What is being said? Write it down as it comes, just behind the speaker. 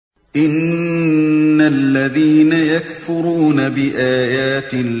ان الذين يكفرون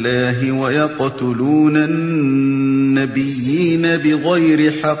بآيات الله ويقتلون النبيين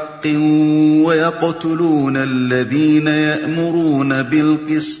بغير حق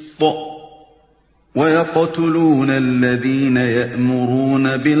ويقتلون الذين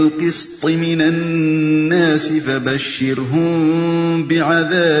يأمرون بالقسط من الناس فبشرهم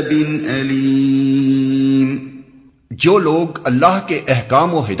بعذاب أليم۔ جو لوگ اللہ کے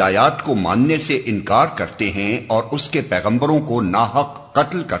احکام و ہدایات کو ماننے سے انکار کرتے ہیں اور اس کے پیغمبروں کو ناحق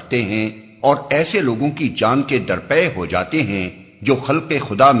قتل کرتے ہیں اور ایسے لوگوں کی جان کے درپے ہو جاتے ہیں جو خلق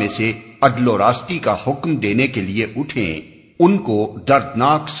خدا میں سے عدل و راستی کا حکم دینے کے لیے اٹھیں، ان کو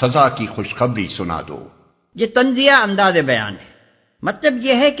دردناک سزا کی خوشخبری سنا دو۔ یہ تنزیہ انداز بیان ہے، مطلب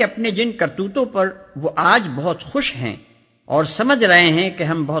یہ ہے کہ اپنے جن کرتوتوں پر وہ آج بہت خوش ہیں اور سمجھ رہے ہیں کہ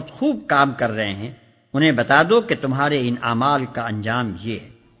ہم بہت خوب کام کر رہے ہیں، انہیں بتا دو کہ تمہارے ان اعمال کا انجام یہ ہے۔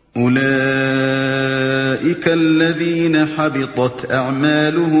 اولئک الذین حبطت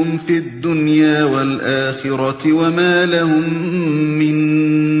اعمالهم فی الدنیا والآخرة وما لهم من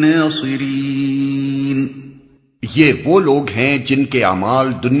ناصرین۔ یہ وہ لوگ ہیں جن کے اعمال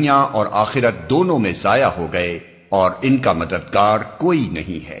دنیا اور آخرت دونوں میں ضائع ہو گئے اور ان کا مددگار کوئی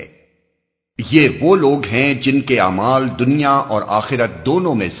نہیں ہے۔ یہ وہ لوگ ہیں جن کے اعمال دنیا اور آخرت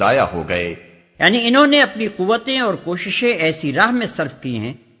دونوں میں ضائع ہو گئے، یعنی انہوں نے اپنی قوتیں اور کوششیں ایسی راہ میں صرف کی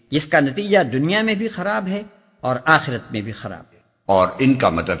ہیں جس کا نتیجہ دنیا میں بھی خراب ہے اور آخرت میں بھی خراب ہے، اور ان کا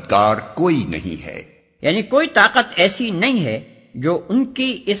مددگار کوئی نہیں ہے۔ یعنی کوئی طاقت ایسی نہیں ہے جو ان کی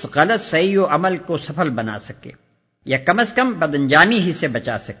اس غلط صحیح و عمل کو سفل بنا سکے یا کم از کم بدانجامی ہی سے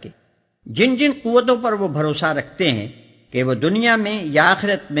بچا سکے۔ جن جن قوتوں پر وہ بھروسہ رکھتے ہیں کہ وہ دنیا میں یا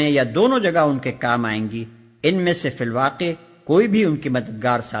آخرت میں یا دونوں جگہ ان کے کام آئیں گی، ان میں سے فی الواقع کوئی بھی ان کی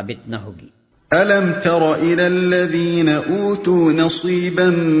مددگار ثابت نہ ہوگی۔ أَلَمْ تَرَ إِلَى الَّذِينَ أُوتُوا نَصِيبًا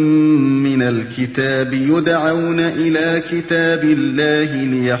مِنَ الْكِتَابِ يُدْعَوْنَ إِلَى كِتَابِ اللَّهِ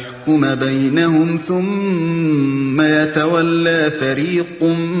لِيَحْكُمَ بَيْنَهُمْ ثُمَّ يَتَوَلَّى فَرِيقٌ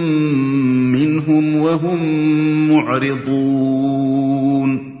مِّنْهُمْ وَهُمْ مُعْرِضُونَ۔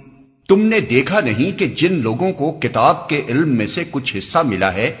 تم نے دیکھا نہیں کہ جن لوگوں کو کتاب کے علم میں سے کچھ حصہ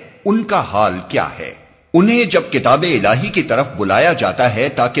ملا ہے ان کا حال کیا ہے؟ انہیں جب کتاب الہی کی طرف بلایا جاتا ہے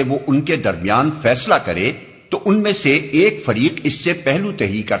تاکہ وہ ان کے درمیان فیصلہ کرے تو ان میں سے ایک فریق اس سے پہلو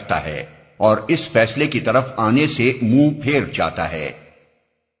تہی کرتا ہے اور اس فیصلے کی طرف آنے سے منہ پھیر جاتا ہے۔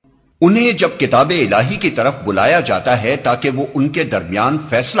 انہیں جب کتاب الہی کی طرف بلایا جاتا ہے تاکہ وہ ان کے درمیان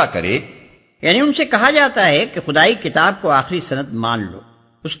فیصلہ کرے، یعنی ان سے کہا جاتا ہے کہ خدائی کتاب کو آخری سند مان لو،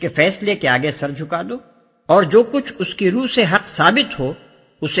 اس کے فیصلے کے آگے سر جھکا دو، اور جو کچھ اس کی روح سے حق ثابت ہو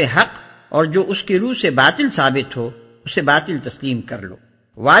اسے حق، اور جو اس کی روح سے باطل ثابت ہو اسے باطل تسلیم کر لو۔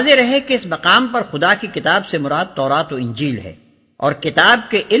 واضح رہے کہ اس مقام پر خدا کی کتاب سے مراد تورات و انجیل ہے، اور کتاب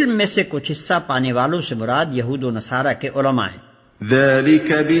کے علم میں سے کچھ حصہ پانے والوں سے مراد یہود و نصارہ کے علماء ہیں۔ ذلك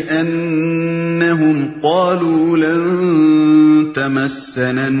بأنهم قالوا لن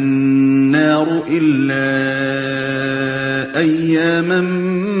تمسنا النار إلا أياما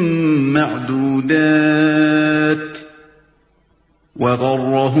معدودات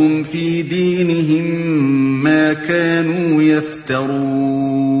وغرهم في دينهم ما كانوا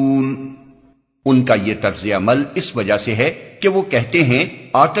يفترون۔ ان کا یہ طرز عمل اس وجہ سے ہے کہ وہ کہتے ہیں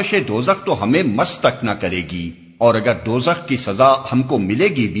آتش دوزخ تو ہمیں مس تک نہ کرے گی، اور اگر دوزخ کی سزا ہم کو ملے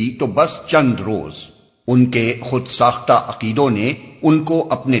گی بھی تو بس چند روز۔ ان کے خود ساختہ عقیدوں نے ان کو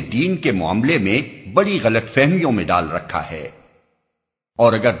اپنے دین کے معاملے میں بڑی غلط فہمیوں میں ڈال رکھا ہے۔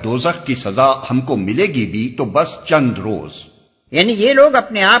 اور اگر دوزخ کی سزا ہم کو ملے گی بھی تو بس چند روز، یعنی یہ لوگ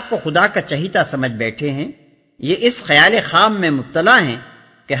اپنے آپ کو خدا کا چہیتا سمجھ بیٹھے ہیں، یہ اس خیال خام میں مبتلا ہیں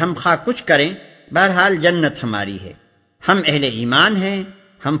کہ ہم خواہ کچھ کریں بہرحال جنت ہماری ہے، ہم اہل ایمان ہیں،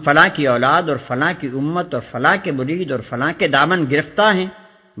 ہم فلاں کی اولاد اور فلاں کی امت اور فلاں کے مرید اور فلاں کے دامن گرفتار ہیں،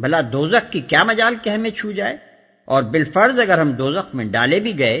 بھلا دوزخ کی کیا مجال کہ ہمیں چھو جائے؟ اور بالفرض اگر ہم دوزخ میں ڈالے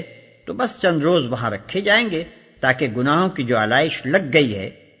بھی گئے تو بس چند روز وہاں رکھے جائیں گے تاکہ گناہوں کی جو علائش لگ گئی ہے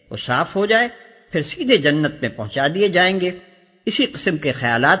وہ صاف ہو جائے، پھر سیدھے جنت میں پہنچا دیے جائیں گے۔ اسی قسم کے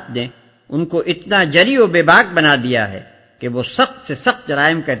خیالات نے ان کو اتنا جری و بے باک بنا دیا ہے کہ وہ سخت سے سخت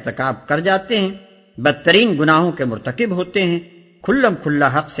جرائم کا ارتکاب کر جاتے ہیں، بدترین گناہوں کے مرتکب ہوتے ہیں، کھلم کھلا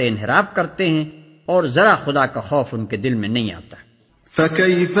حق سے انحراف کرتے ہیں، اور ذرا خدا کا خوف ان کے دل میں نہیں آتا۔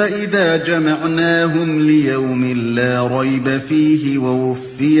 فَكَيْفَ إِذَا جَمَعْنَاهُمْ لِيَوْمٍ لَا رَيْبَ فِيهِ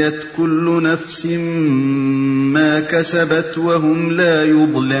وَوُفِّيَتْ كُلُّ نَفْسٍ مَا كَسَبَتْ وَهُمْ لَا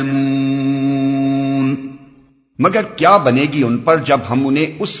يُظْلَمُونَ۔ مگر کیا بنے گی ان پر جب ہم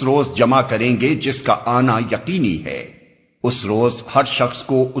انہیں اس روز جمع کریں گے جس کا آنا یقینی ہے؟ اس روز ہر شخص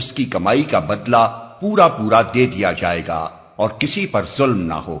کو اس کی کمائی کا بدلہ پورا پورا دے دیا جائے گا اور کسی پر ظلم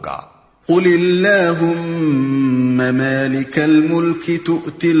نہ ہوگا۔ قل اللهم مالك الملك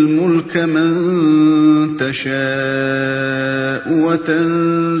تؤتي الملك من تشاء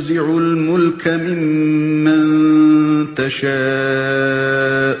وتنزع الملك ممن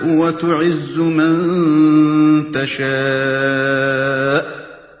تشاء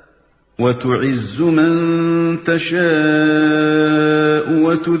وتعز من تشاء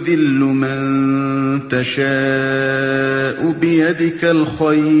وتذل من تشاء بيدك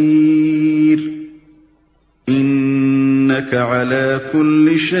الخير إنك على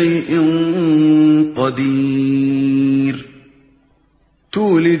كل شيء قدير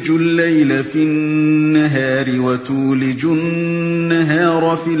تولج الليل في النهار وتولج النهار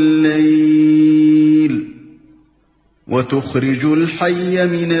في الليل وتخرج الحي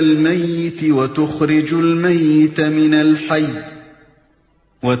من الميت وتخرج الميت من الحي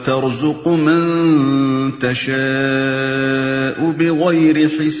وترزق من تشاء بغير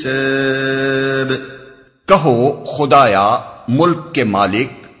حساب۔ کہو خدایا ملک کے مالک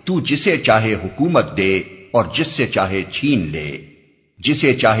تو جسے چاہے حکومت دے اور جس سے چاہے چھین لے،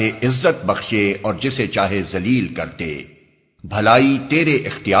 جسے چاہے عزت بخشے اور جسے چاہے ذلیل کر دے، بھلائی تیرے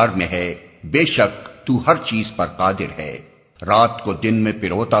اختیار میں ہے، بے شک تو ہر چیز پر قادر ہے۔ رات کو دن میں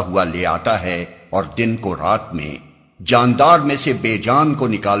پروتا ہوا لے آتا ہے اور دن کو رات میں، جاندار میں سے بے جان کو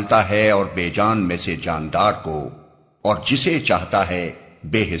نکالتا ہے اور بے جان میں سے جاندار کو، اور جسے چاہتا ہے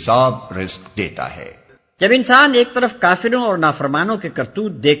بے حساب رزق دیتا ہے۔ جب انسان ایک طرف کافروں اور نافرمانوں کے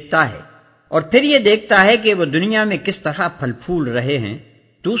کرتوت دیکھتا ہے اور پھر یہ دیکھتا ہے کہ وہ دنیا میں کس طرح پھل پھول رہے ہیں،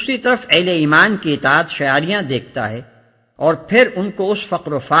 دوسری طرف اہل ایمان کی اطاعت شعاریاں دیکھتا ہے اور پھر ان کو اس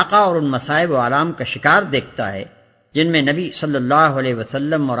فقر و فاقہ اور ان مصائب و آلام کا شکار دیکھتا ہے جن میں نبی صلی اللہ علیہ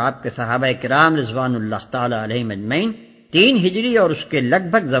وسلم اور آپ کے صحابہ کرام رضوان اللہ تعالی علیہم اجمعین 3 ہجری اور اس کے لگ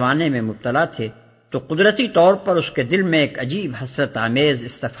بھگ زمانے میں مبتلا تھے، تو قدرتی طور پر اس کے دل میں ایک عجیب حسرت آمیز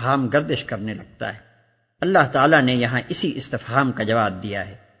استفہام گردش کرنے لگتا ہے۔ اللہ تعالیٰ نے یہاں اسی استفہام کا جواب دیا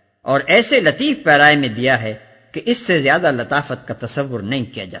ہے اور ایسے لطیف پیرائے میں دیا ہے کہ اس سے زیادہ لطافت کا تصور نہیں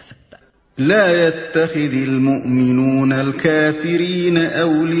کیا جا سکتا۔ لا يتخذ المؤمنون الكافرين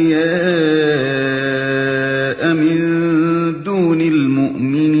أولياء من دون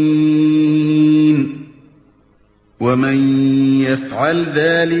المؤمنين ومن يفعل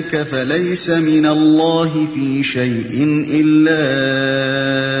ذلك فليس من الله في شيء إلا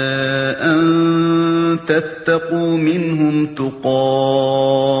أن تتقوا منهم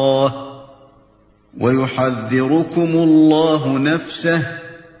تقاه ويحذركم الله نفسه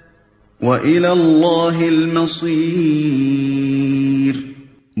وَإِلَى اللَّهِ الْمَصِيرُ۔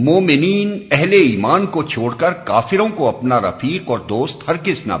 مومنین اہل ایمان کو چھوڑ کر کافروں کو اپنا رفیق اور دوست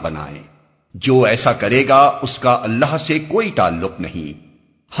ہرگز نہ بنائیں، جو ایسا کرے گا اس کا اللہ سے کوئی تعلق نہیں۔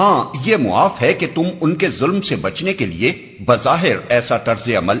 ہاں یہ معاف ہے کہ تم ان کے ظلم سے بچنے کے لیے بظاہر ایسا طرز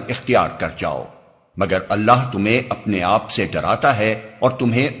عمل اختیار کر جاؤ، مگر اللہ تمہیں اپنے آپ سے ڈراتا ہے اور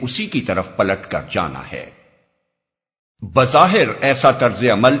تمہیں اسی کی طرف پلٹ کر جانا ہے۔ بظاہر ایسا طرز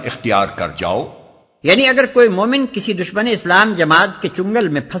عمل اختیار کر جاؤ، یعنی اگر کوئی مومن کسی دشمن اسلام جماعت کے چنگل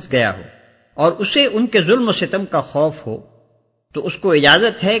میں پھنس گیا ہو اور اسے ان کے ظلم و ستم کا خوف ہو تو اس کو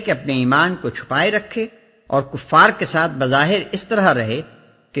اجازت ہے کہ اپنے ایمان کو چھپائے رکھے اور کفار کے ساتھ بظاہر اس طرح رہے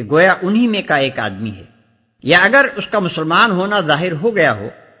کہ گویا انہی میں کا ایک آدمی ہے، یا اگر اس کا مسلمان ہونا ظاہر ہو گیا ہو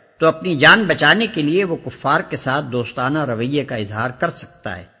تو اپنی جان بچانے کے لیے وہ کفار کے ساتھ دوستانہ رویے کا اظہار کر سکتا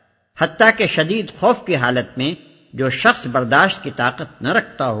ہے، حتیٰ کہ شدید خوف کی حالت میں جو شخص برداشت کی طاقت نہ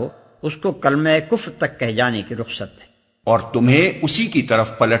رکھتا ہو اس کو کلمہ کفر تک کہہ جانے کی رخصت ہے، اور تمہیں اسی کی طرف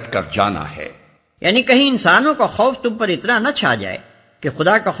پلٹ کر جانا ہے۔ یعنی کہیں انسانوں کا خوف تم پر اتنا نہ چھا جائے کہ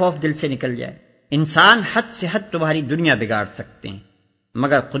خدا کا خوف دل سے نکل جائے۔ انسان حد سے حد تمہاری دنیا بگاڑ سکتے ہیں،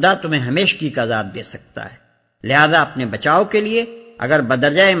 مگر خدا تمہیں ہمیشگی کا عذاب دے سکتا ہے، لہذا اپنے بچاؤ کے لیے اگر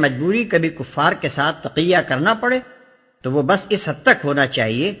بدرجہ مجبوری کبھی کفار کے ساتھ تقیہ کرنا پڑے تو وہ بس اس حد تک ہونا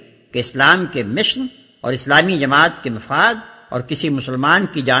چاہیے کہ اسلام کے مشن اور اسلامی جماعت کے مفاد اور کسی مسلمان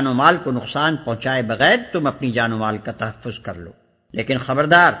کی جان و مال کو نقصان پہنچائے بغیر تم اپنی جان و مال کا تحفظ کر لو، لیکن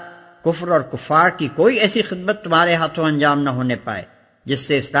خبردار کفر اور کفار کی کوئی ایسی خدمت تمہارے ہاتھوں انجام نہ ہونے پائے جس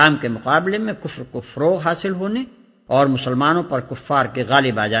سے اسلام کے مقابلے میں کفر کو فروغ حاصل ہونے اور مسلمانوں پر کفار کے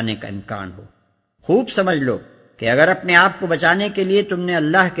غالب آ جانے کا امکان ہو۔ خوب سمجھ لو کہ اگر اپنے آپ کو بچانے کے لیے تم نے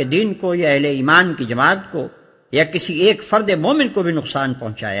اللہ کے دین کو یا اہل ایمان کی جماعت کو یا کسی ایک فرد مومن کو بھی نقصان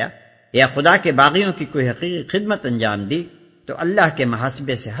پہنچایا یا خدا کے باغیوں کی کوئی حقیقی خدمت انجام دی تو اللہ کے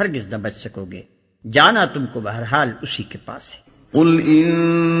محاسبے سے ہرگز نہ بچ سکو گے، جانا تم کو بہرحال اسی کے پاس ہے۔ قل ان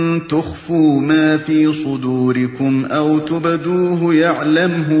تخفوا ما في صدوركم او تبدوه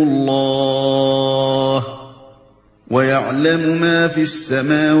يعلمه الله ويعلم ما في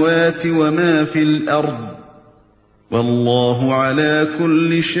السماوات وما في الارض واللہ علی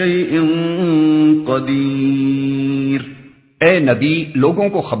کل شیء قدیر۔ اے نبی، لوگوں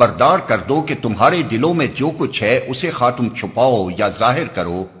کو خبردار کر دو کہ تمہارے دلوں میں جو کچھ ہے اسے خواہ تم چھپاؤ یا ظاہر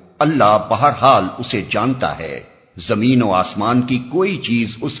کرو، اللہ بہرحال اسے جانتا ہے۔ زمین و آسمان کی کوئی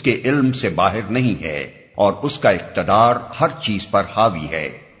چیز اس کے علم سے باہر نہیں ہے، اور اس کا اقتدار ہر چیز پر حاوی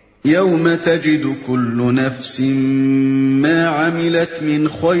ہے۔ یوم تجد کل نفس ما عملت من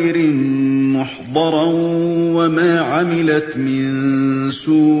خیر محضرا وما عملت من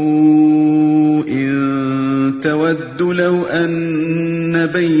سوء تود لو ان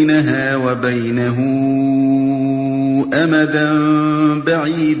بینها وبینه امدا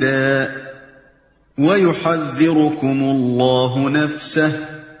بعیدا وَيُحَذِّرُكُمُ اللَّهُ نَفْسَهُ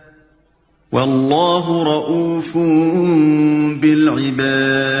وَاللَّهُ رَءُوفٌ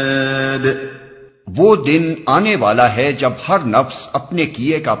بِالْعِبَادِ۔ وہ دن آنے والا ہے جب ہر نفس اپنے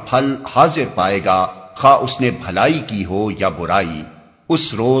کیے کا پھل حاضر پائے گا، خواہ اس نے بھلائی کی ہو یا برائی۔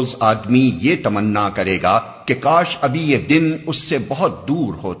 اس روز آدمی یہ تمنا کرے گا کہ کاش ابھی یہ دن اس سے بہت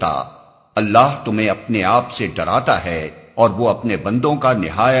دور ہوتا۔ اللہ تمہیں اپنے آپ سے ڈراتا ہے اور وہ اپنے بندوں کا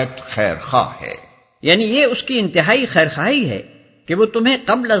نہایت خیر خواہ ہے۔ یعنی یہ اس کی انتہائی خیرخواہی ہے کہ وہ تمہیں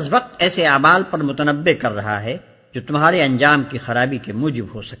قبل از وقت ایسے اعمال پر متنبع کر رہا ہے جو تمہارے انجام کی خرابی کے موجب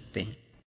ہو سکتے ہیں۔